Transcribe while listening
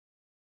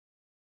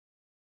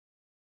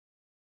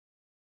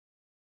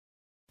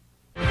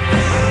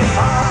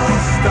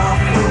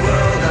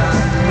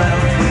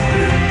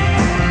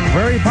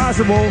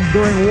possible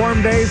during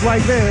warm days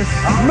like this.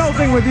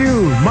 Melting with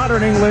you,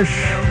 modern English,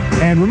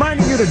 and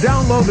reminding you to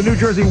download the New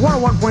Jersey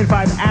 101.5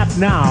 app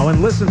now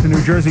and listen to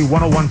New Jersey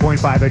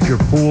 101.5 at your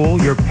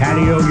pool, your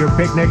patio, your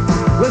picnic.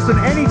 Listen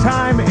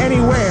anytime,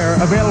 anywhere.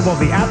 Available at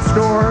the App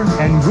Store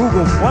and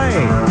Google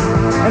Play.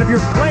 And if you're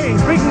playing,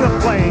 speaking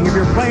of playing, if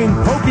you're playing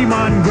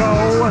Pokemon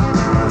Go,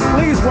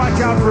 please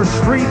watch out for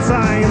street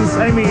signs.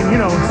 I mean, you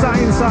know,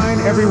 sign,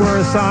 everywhere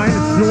a sign.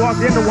 If you walk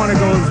into one, it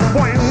goes,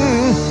 boy,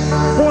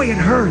 it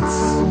hurts.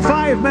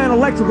 5-man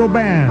electrical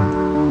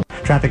band.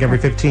 Traffic every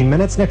 15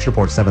 minutes. Next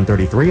report,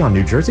 7:33 on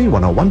New Jersey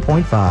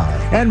 101.5.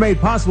 And made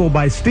possible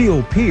by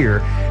Steel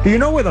Pier. Do you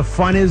know where the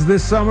fun is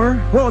this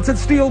summer? Well, it's at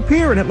Steel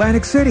Pier in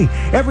Atlantic City.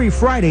 Every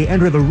Friday,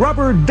 enter the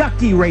Rubber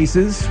Ducky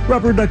races.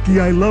 Rubber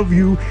Ducky, I love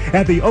you.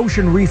 At the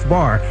Ocean Reef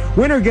Bar.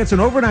 Winner gets an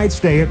overnight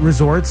stay at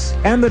resorts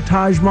and the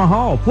Taj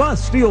Mahal.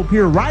 Plus, Steel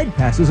Pier ride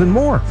passes and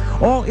more.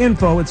 All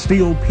info at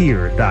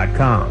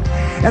steelpier.com.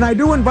 And I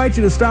do invite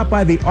you to stop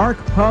by the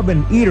Arc Pub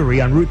and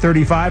Eatery on Route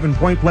 35 in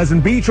Point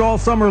Pleasant Beach all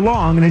summer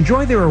long and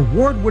enjoy their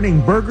award-winning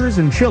burgers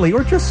and chili,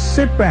 or just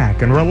sit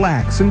back and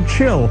relax and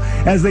chill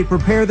as they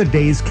prepare the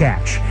day's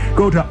catch.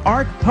 Go to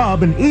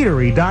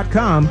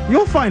arcpubandeatery.com.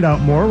 You'll find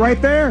out more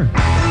right there. New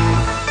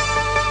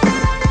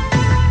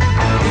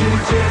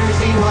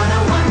Jersey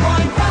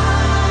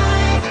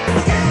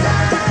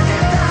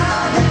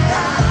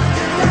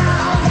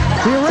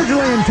 101.5. He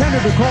originally intended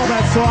to call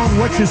that song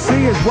What You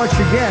See Is What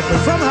You Get,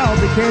 but somehow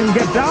it became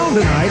Get Down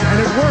Tonight, and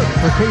it worked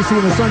for Casey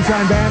and the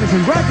Sunshine Band.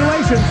 And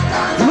congratulations,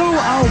 Lou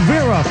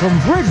Alvira from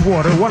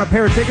Bridgewater won a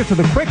pair of tickets to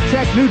the Quick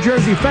Check New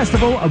Jersey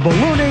Festival of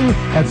Ballooning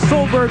at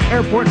Solberg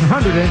Airport in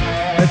Hunterdon.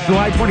 That's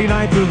July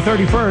 29th through the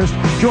 31st.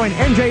 Join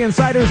NJ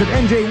Insiders at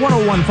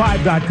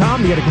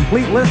NJ1015.com to get a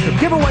complete list of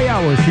giveaway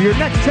hours for your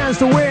next chance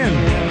to win.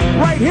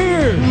 Right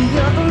here.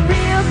 You're the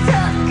real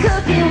tough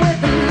cookie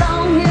with a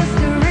long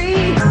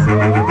history.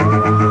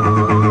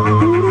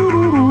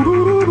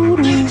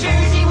 New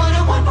Jersey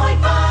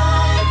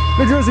 101.5.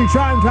 New Jersey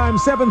Chime Time,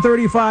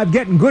 7:35.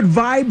 Getting good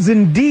vibes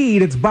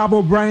indeed. It's Bob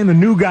O'Brien, the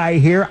new guy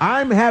here.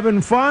 I'm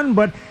having fun,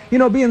 but, you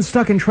know, being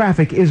stuck in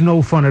traffic is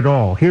no fun at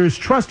all. Here's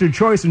Trusted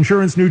Choice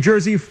Insurance New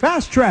Jersey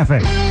Fast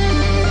Traffic. New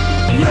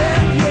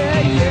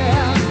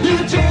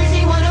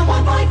Jersey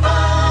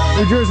 101.5.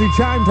 New Jersey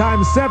Chime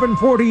Time,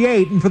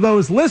 7:48. And for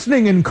those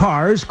listening in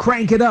cars,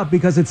 crank it up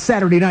because it's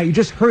Saturday night. You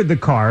just heard the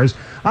cars.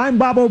 I'm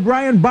Bob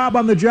O'Brien, Bob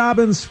on the job.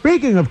 And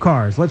speaking of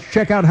cars, let's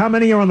check out how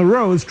many are on the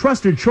roads.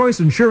 Trusted Choice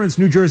Insurance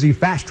New Jersey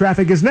Fast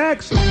Traffic is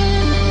next.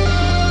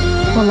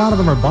 Well, a lot of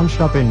them are bunched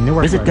up in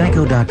Newark. Visit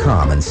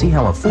Geico.com and see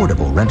how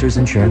affordable renter's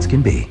insurance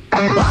can be.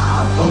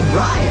 Bob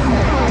O'Brien.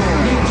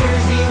 New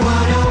Jersey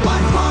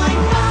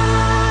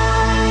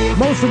 101.5.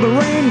 Most of the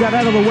rain got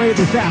out of the way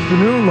this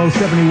afternoon. Low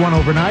 71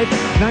 overnight,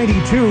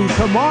 92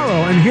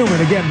 tomorrow, and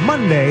humid again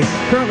Monday.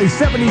 Currently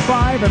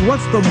 75. And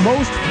what's the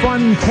most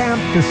fun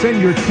camp to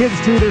send your kids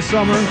to this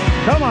summer?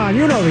 Come on,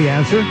 you know the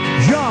answer.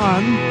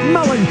 John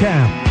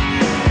Mellencamp.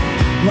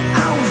 Well,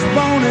 I was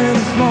born in a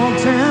small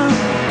town.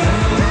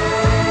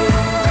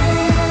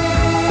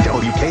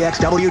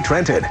 WKXW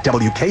Trenton,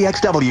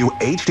 WKXW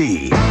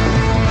HD.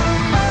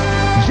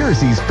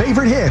 Jersey's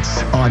favorite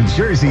hits on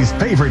Jersey's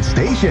favorite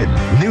station,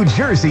 New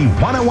Jersey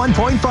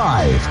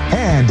 101.5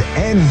 and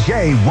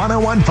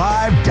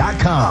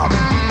NJ1015.com.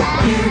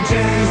 New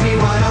Jersey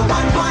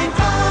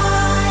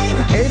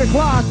 101.5. 8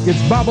 o'clock,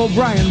 it's Bob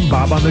O'Brien,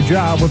 Bob on the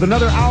job, with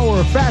another hour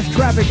of fast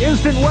traffic,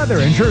 instant weather,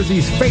 and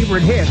Jersey's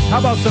favorite hits. How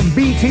about some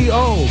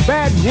BTO,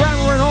 bad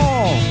grammar and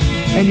all?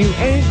 And you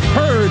ain't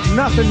heard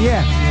nothing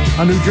yet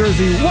on New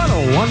Jersey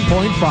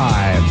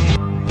 101.5.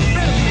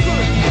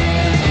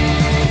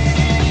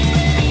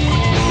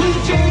 New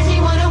Jersey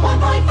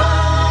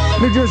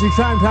 101.5. New Jersey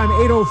Chime Time,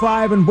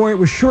 8:05, and boy, it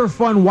was sure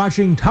fun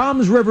watching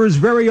Toms River's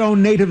very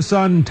own native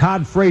son,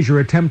 Todd Frazier,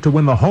 attempt to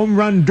win the Home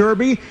Run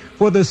Derby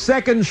for the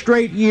second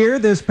straight year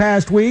this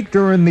past week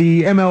during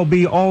the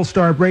MLB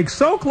All-Star break.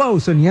 So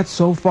close and yet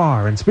so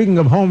far. And speaking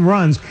of home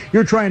runs,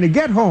 you're trying to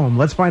get home.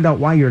 Let's find out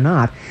why you're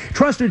not.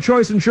 Trusted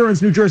Choice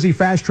Insurance New Jersey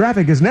Fast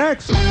Traffic is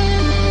next.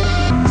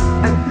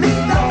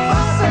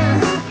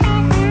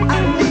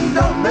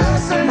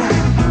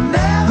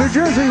 New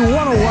Jersey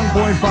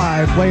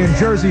 101.5, playing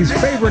Jersey's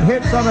favorite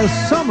hits on a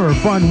summer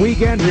fun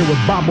weekend here with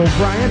Bob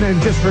O'Brien.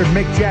 And just heard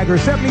Mick Jagger,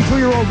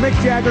 72-year-old Mick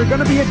Jagger,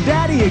 going to be a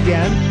daddy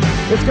again.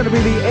 It's going to be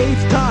the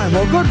 8th time.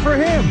 Well, good for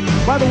him.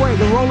 By the way,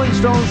 the Rolling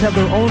Stones have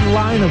their own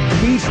line of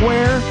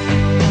beachwear.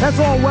 That's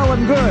all well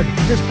and good.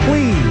 Just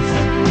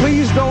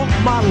please don't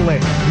model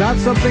it. Not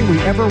something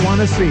we ever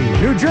want to see.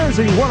 New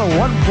Jersey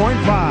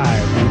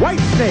 101.5, White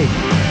Snake.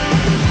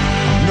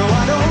 No,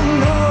 I don't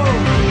know.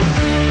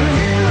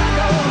 Here I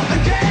go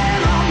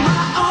again on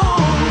my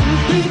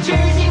own. New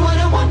Jersey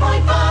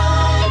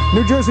 101.5.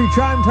 New Jersey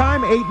Chime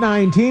Time,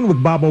 8:19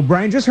 with Bob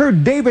O'Brien. Just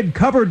heard David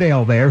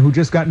Coverdale there, who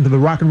just got into the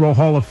Rock and Roll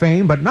Hall of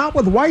Fame, but not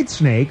with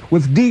Whitesnake,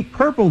 with Deep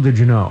Purple, did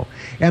you know?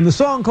 And the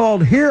song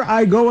called Here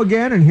I Go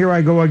Again, and Here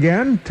I Go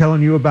Again,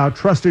 telling you about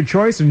Trusted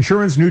Choice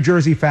Insurance New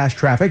Jersey Fast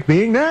Traffic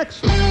being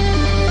next. New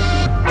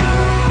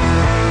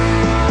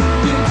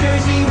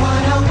Jersey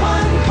 101.5.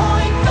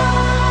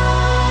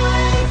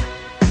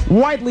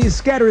 Widely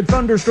scattered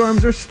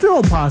thunderstorms are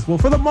still possible.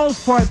 For the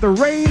most part, the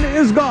rain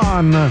is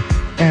gone.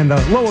 And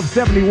a low of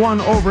 71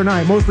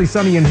 overnight. Mostly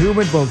sunny and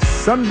humid both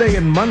Sunday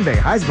and Monday.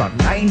 Highs about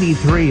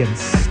 93 and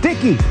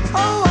sticky.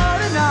 Oh,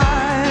 what a night.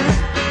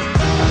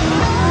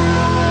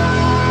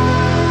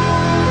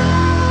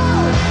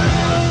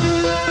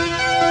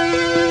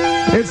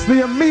 It's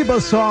the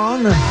Amoeba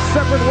song,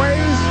 Separate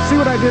Ways. See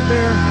what I did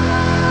there?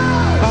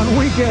 On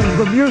weekends,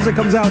 the music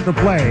comes out to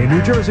play.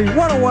 New Jersey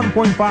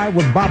 101.5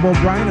 with Bob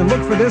O'Brien. And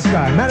look for this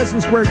guy, Madison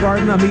Square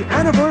Garden, on the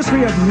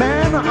anniversary of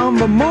Man on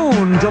the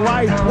Moon,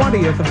 July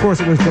 20th. Of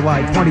course, it was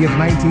July 20th,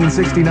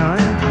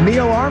 1969.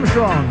 Neil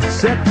Armstrong,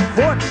 Set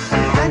Foot.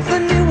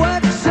 Anthony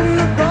works in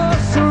the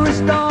grocery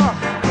store.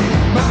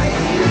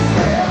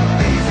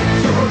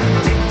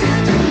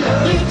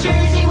 New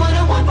Jersey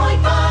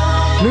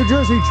 101.5. New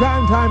Jersey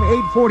chime time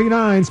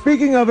 8:49.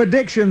 Speaking of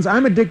addictions,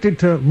 I'm addicted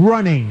to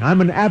running.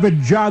 I'm an avid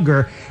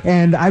jogger,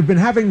 and I've been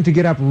having to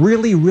get up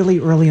really, really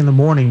early in the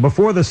morning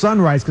before the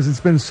sunrise because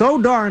it's been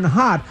so darn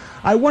hot.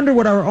 I wonder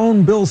what our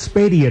own Bill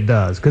Spadia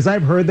does, because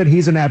I've heard that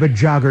he's an avid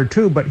jogger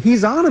too, but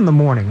he's on in the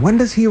morning. When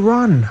does he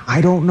run?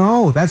 I don't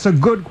know. That's a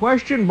good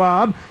question,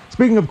 Bob.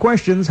 Speaking of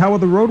questions, how are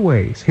the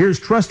roadways? Here's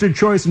Trusted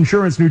Choice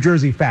Insurance New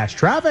Jersey Fast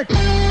Traffic. New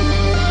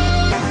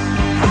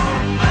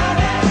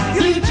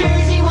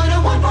Jersey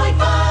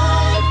 101.5.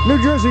 New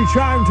Jersey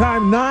chime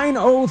time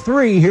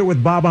 9:03 here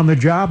with Bob on the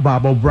Job,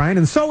 Bob O'Brien.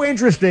 And so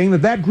interesting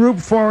that group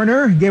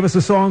Foreigner gave us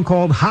a song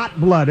called Hot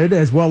Blooded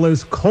as well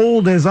as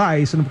Cold as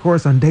Ice. And of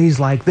course, on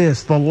days like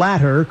this, the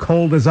latter,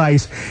 Cold as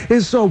Ice,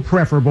 is so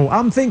preferable.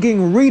 I'm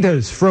thinking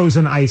Rita's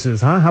Frozen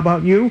Ices, huh? How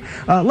about you?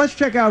 Let's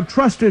check out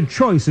Trusted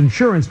Choice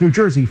Insurance New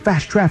Jersey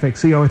Fast Traffic,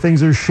 see how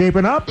things are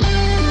shaping up.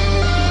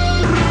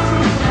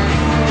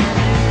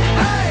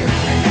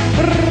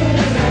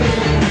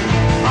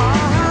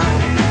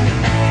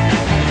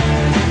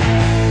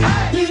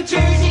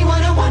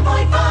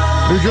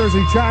 New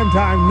Jersey chime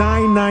time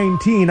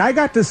 9:19. I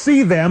got to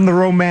see them, the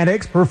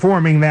Romantics,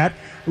 performing that.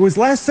 It was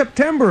last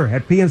September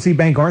at PNC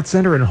Bank Arts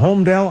Center in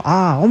Holmdel.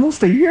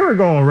 Almost a year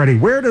ago already.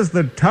 Where does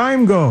the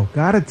time go?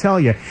 Gotta tell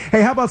you.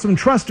 Hey, how about some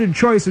Trusted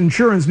Choice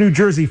Insurance New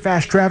Jersey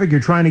Fast Traffic? You're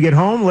trying to get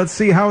home. Let's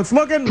see how it's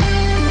looking.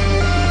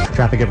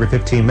 Traffic every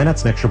 15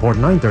 minutes. Next report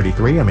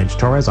 9:33. I'm Inch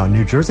Torres on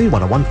New Jersey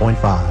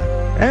 101.5.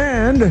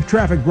 And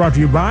traffic brought to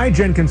you by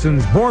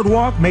Jenkinson's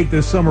Boardwalk. Make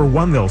this summer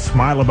one they'll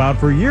smile about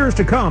for years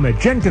to come at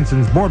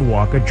Jenkinson's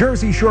Boardwalk, a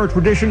Jersey Shore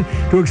tradition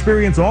to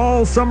experience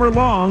all summer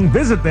long.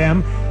 Visit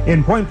them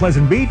in Point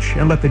Pleasant Beach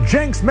and let the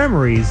Jenks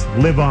memories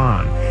live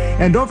on.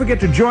 And don't forget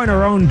to join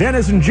our own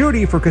Dennis and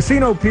Judy for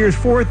Casino Pier's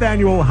 4th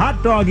annual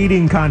hot dog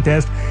eating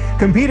contest.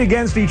 Compete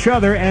against each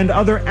other and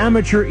other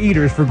amateur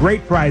eaters for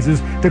great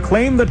prizes to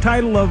claim the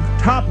title of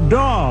Top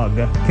Dog.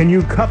 Can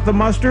you cut the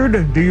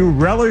mustard? Do you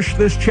relish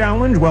this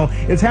challenge? Well,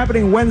 it's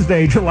happening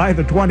Wednesday, July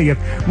the 20th.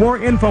 More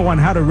info on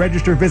how to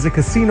register, visit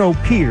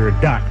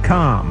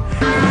casinopier.com.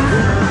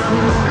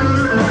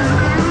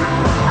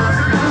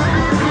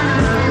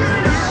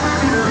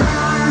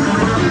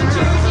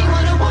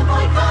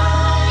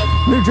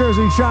 New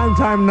Jersey chime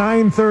time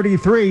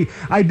 9:33.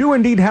 I do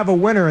indeed have a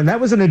winner, and that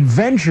was an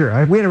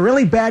adventure. We had a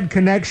really bad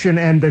connection,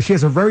 and she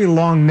has a very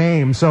long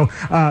name. So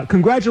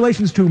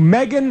congratulations to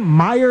Megan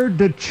Meyer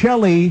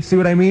DeCelli, see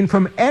what I mean,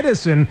 from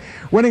Edison,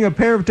 winning a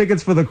pair of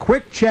tickets for the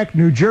Quick Check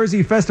New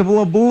Jersey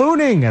Festival of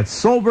Ballooning at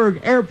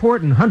Solberg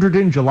Airport in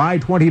Hunterdon, July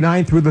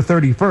 29th through the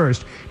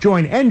 31st.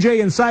 Join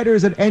NJ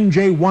Insiders at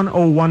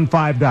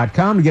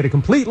NJ1015.com to get a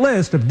complete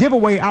list of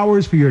giveaway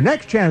hours for your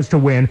next chance to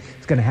win.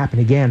 It's going to happen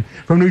again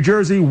from New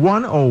Jersey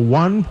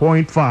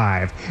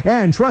 101.5.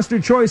 And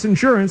Trusted Choice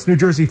Insurance, New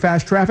Jersey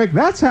Fast Traffic,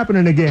 that's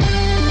happening again.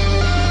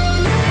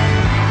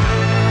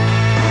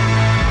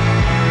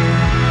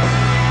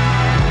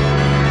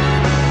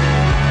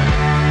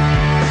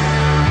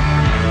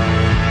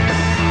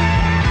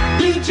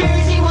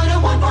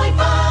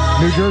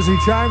 New Jersey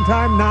chime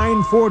time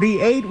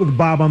 9:48 with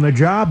Bob on the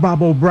Job,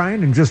 Bob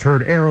O'Brien, and just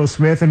heard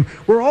Aerosmith. And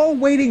we're all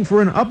waiting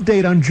for an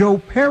update on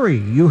Joe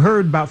Perry. You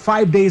heard about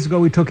 5 days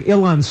ago he took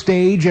ill on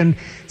stage, and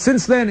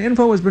since then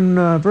info has been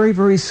very,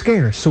 very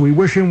scarce. So we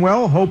wish him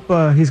well, hope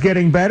he's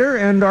getting better,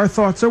 and our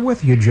thoughts are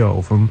with you,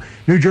 Joe, from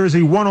New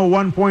Jersey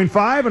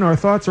 101.5, and our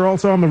thoughts are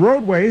also on the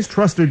roadways.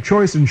 Trusted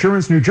Choice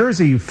Insurance New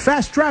Jersey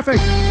Fast Traffic.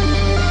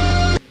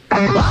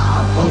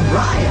 Bob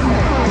O'Brien.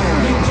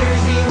 New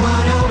Jersey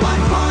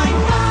 101.5.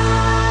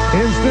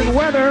 Instant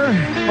weather,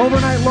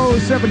 overnight low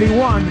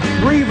 71,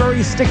 3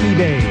 very sticky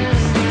days.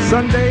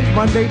 Sunday,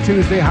 Monday,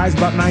 Tuesday, highs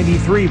about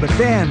 93, but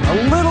then a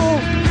little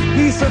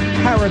piece of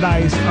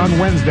paradise on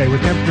Wednesday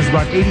with temperatures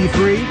about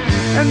 83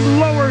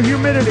 and lower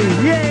humidity.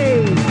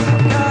 Yay!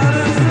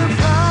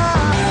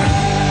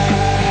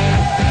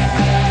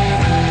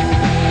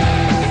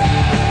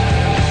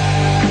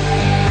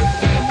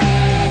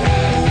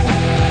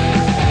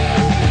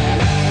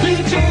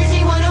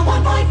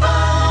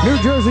 New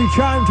New Jersey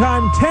chime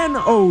time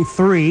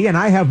 10:03, and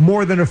I have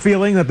more than a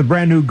feeling that the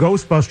brand new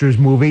Ghostbusters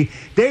movie,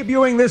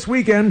 debuting this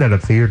weekend at a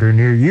theater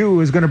near you,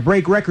 is going to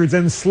break records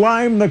and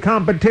slime the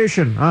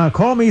competition.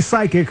 Call me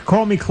psychic,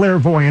 call me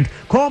clairvoyant,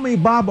 call me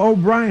Bob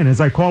O'Brien as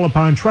I call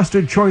upon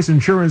Trusted Choice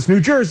Insurance New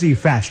Jersey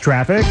Fast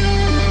Traffic.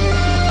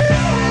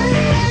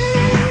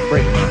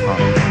 Break my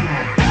heart.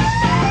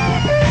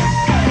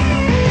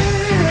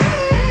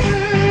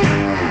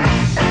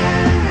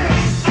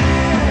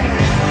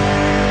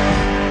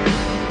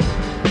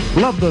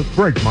 Love to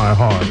break my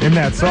heart in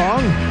that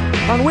song.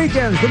 On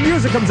weekends, the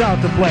music comes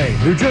out to play.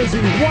 New Jersey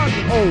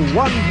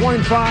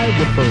 101.5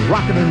 with the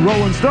Rockin' and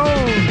Rollin' Stones.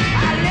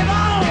 I live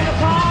on the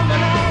palm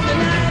and on the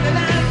night, and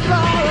that's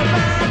all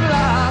about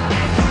love.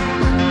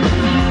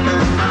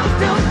 I'm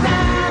still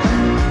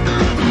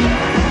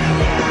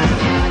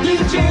standing. New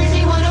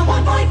Jersey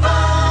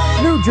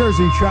 101.5. New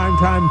Jersey chime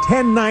time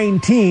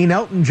 10:19.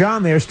 Elton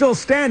John there, still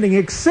standing,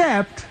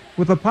 except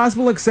with a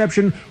possible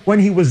exception when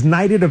he was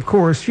knighted. Of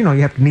course, you know,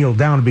 you have to kneel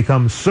down to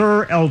become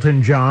Sir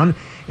Elton John.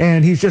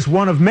 And he's just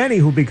one of many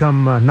who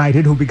become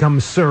knighted, who become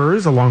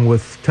sirs, along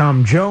with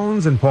Tom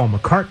Jones and Paul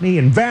McCartney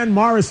and Van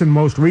Morrison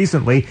most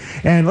recently.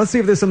 And let's see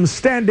if there's some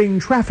standing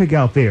traffic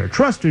out there.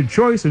 Trusted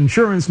Choice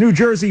Insurance New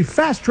Jersey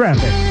Fast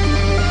Traffic.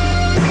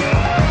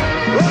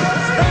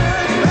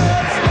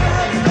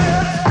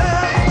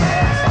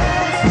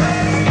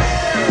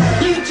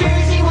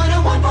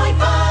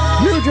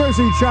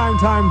 Jersey chime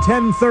time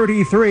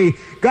 10:33.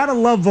 Gotta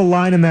love the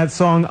line in that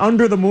song,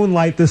 Under the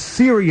Moonlight, the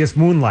serious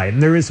moonlight.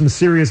 And there is some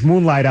serious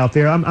moonlight out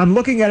there. I'm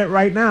looking at it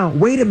right now.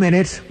 Wait a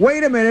minute.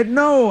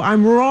 No,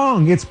 I'm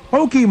wrong. It's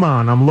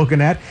Pokemon I'm looking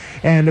at.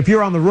 And if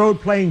you're on the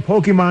road playing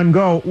Pokemon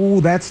Go,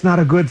 ooh, that's not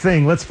a good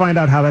thing. Let's find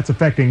out how that's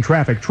affecting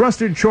traffic.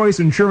 Trusted Choice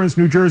Insurance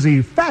New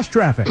Jersey Fast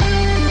Traffic.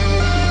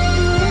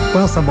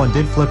 Well, someone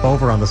did flip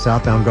over on the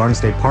southbound Garden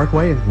State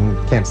Parkway.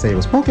 Can't say it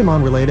was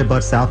Pokemon related,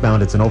 but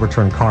southbound it's an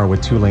overturned car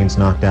with 2 lanes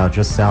knocked out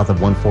just south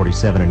of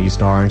 147 in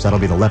East Orange. That'll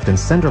be the left and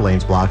center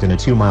lanes blocked and a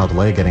 2-mile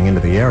delay getting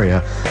into the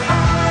area.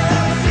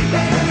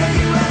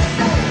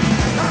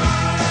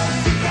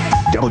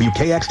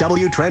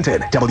 WKXW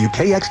Trenton,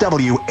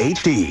 WKXW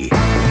HD.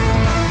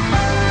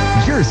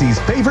 Jersey's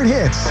favorite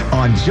hits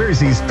on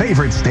Jersey's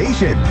favorite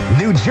station,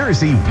 New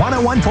Jersey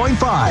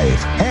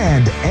 101.5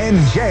 and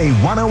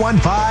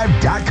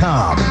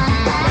NJ1015.com.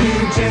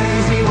 New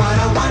Jersey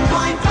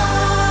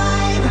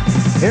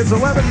 101.5. It's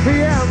 11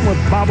 p.m. with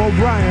Bob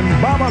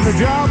O'Brien. Bob on the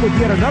job with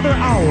yet another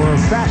hour of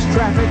fast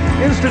traffic,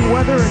 instant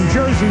weather, and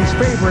Jersey's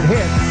favorite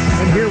hits.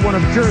 And hear one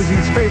of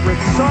Jersey's favorite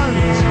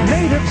sons,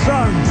 native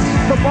sons,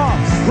 the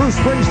boss, Bruce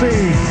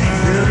Springsteen.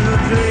 In the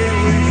day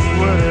we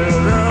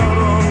sweated out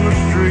on the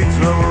streets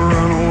of a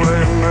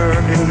runaway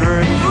American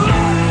dream.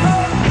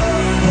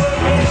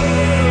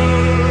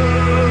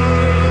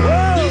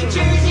 New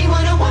Jersey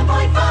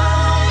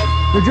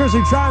 101.5. New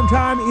Jersey chime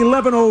time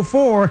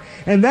 11:04,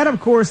 and that, of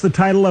course, the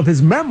title of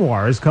his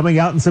memoirs coming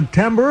out in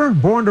September,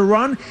 Born to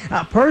Run.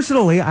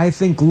 Personally, I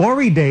think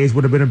Glory Days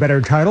would have been a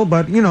better title,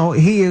 but, you know,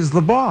 he is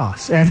the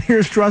boss. And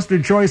here's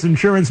Trusted Choice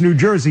Insurance New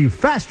Jersey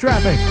Fast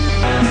Traffic.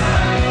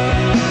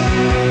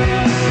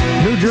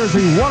 New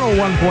Jersey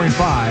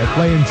 101.5,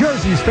 playing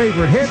Jersey's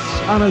favorite hits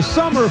on a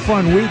summer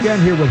fun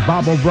weekend here with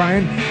Bob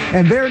O'Brien.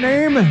 And their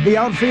name, the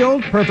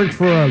outfield, perfect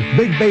for a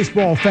big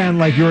baseball fan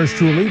like yours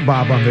truly,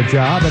 Bob on the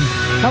job. And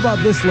how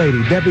about this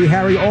lady, Debbie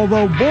Harry,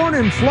 although born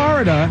in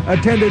Florida,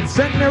 attended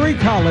Centenary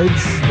College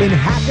in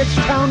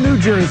Hackettstown, New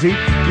Jersey.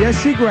 Yes,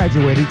 she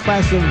graduated,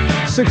 class of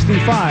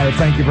 65,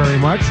 thank you very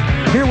much.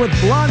 Here with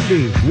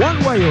Blondie,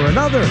 One Way or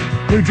Another,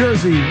 New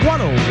Jersey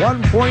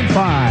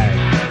 101.5.